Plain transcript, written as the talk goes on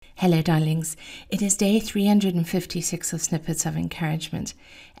Hello, darlings. It is day 356 of Snippets of Encouragement.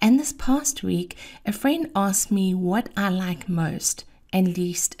 And this past week, a friend asked me what I like most and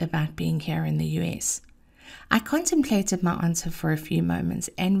least about being here in the US. I contemplated my answer for a few moments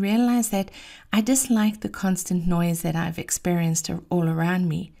and realized that I dislike the constant noise that I've experienced all around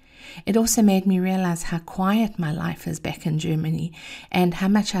me. It also made me realize how quiet my life is back in Germany and how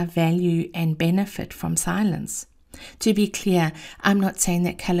much I value and benefit from silence. To be clear, I'm not saying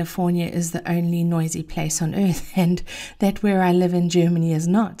that California is the only noisy place on earth and that where I live in Germany is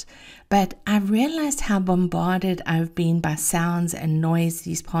not. But I've realized how bombarded I've been by sounds and noise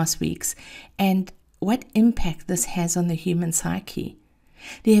these past weeks and what impact this has on the human psyche.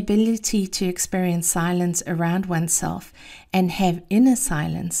 The ability to experience silence around oneself and have inner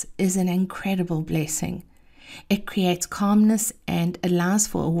silence is an incredible blessing. It creates calmness and allows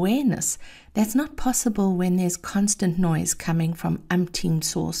for awareness that's not possible when there's constant noise coming from umpteen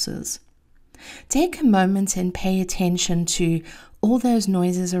sources. Take a moment and pay attention to all those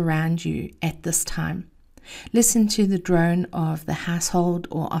noises around you at this time. Listen to the drone of the household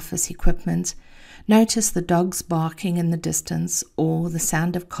or office equipment. Notice the dogs barking in the distance or the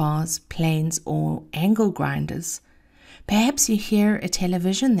sound of cars, planes, or angle grinders. Perhaps you hear a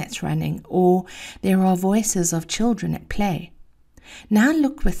television that's running or there are voices of children at play. Now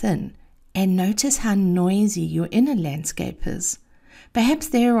look within and notice how noisy your inner landscape is. Perhaps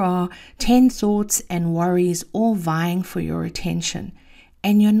there are 10 thoughts and worries all vying for your attention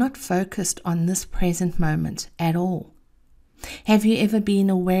and you're not focused on this present moment at all. Have you ever been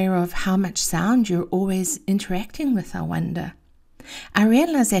aware of how much sound you're always interacting with, I wonder? I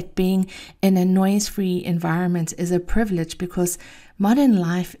realize that being in a noise-free environment is a privilege because modern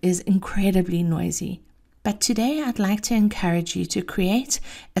life is incredibly noisy. But today I'd like to encourage you to create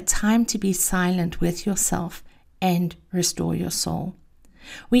a time to be silent with yourself and restore your soul.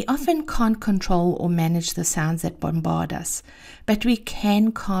 We often can't control or manage the sounds that bombard us, but we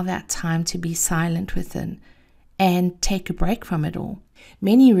can carve out time to be silent within and take a break from it all.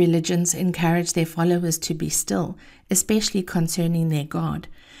 Many religions encourage their followers to be still, especially concerning their God.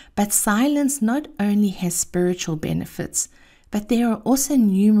 But silence not only has spiritual benefits, but there are also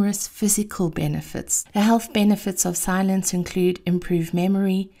numerous physical benefits. The health benefits of silence include improved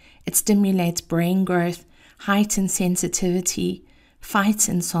memory, it stimulates brain growth, heightens sensitivity, fights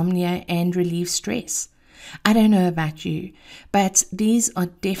insomnia, and relieves stress. I don't know about you, but these are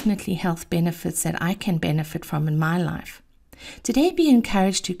definitely health benefits that I can benefit from in my life. Today, be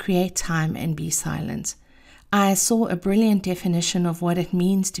encouraged to create time and be silent. I saw a brilliant definition of what it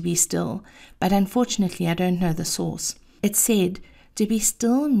means to be still, but unfortunately I don't know the source. It said, to be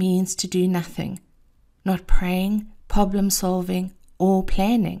still means to do nothing, not praying, problem solving, or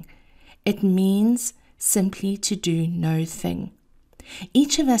planning. It means simply to do no thing.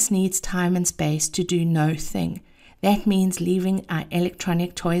 Each of us needs time and space to do no thing. That means leaving our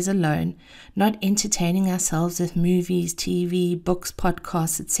electronic toys alone, not entertaining ourselves with movies, TV, books,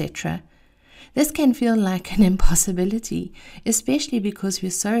 podcasts, etc. This can feel like an impossibility, especially because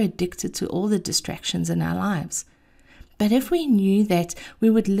we're so addicted to all the distractions in our lives. But if we knew that we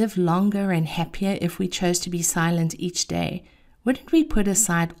would live longer and happier if we chose to be silent each day, wouldn't we put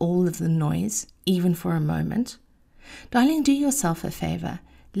aside all of the noise, even for a moment? Darling, do yourself a favor.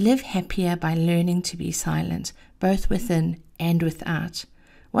 Live happier by learning to be silent, both within and without.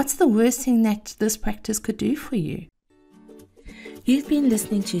 What's the worst thing that this practice could do for you? You've been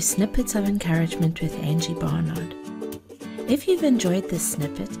listening to Snippets of Encouragement with Angie Barnard. If you've enjoyed this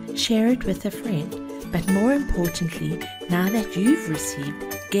snippet, share it with a friend. But more importantly, now that you've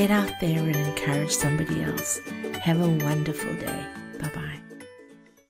received, get out there and encourage somebody else. Have a wonderful day.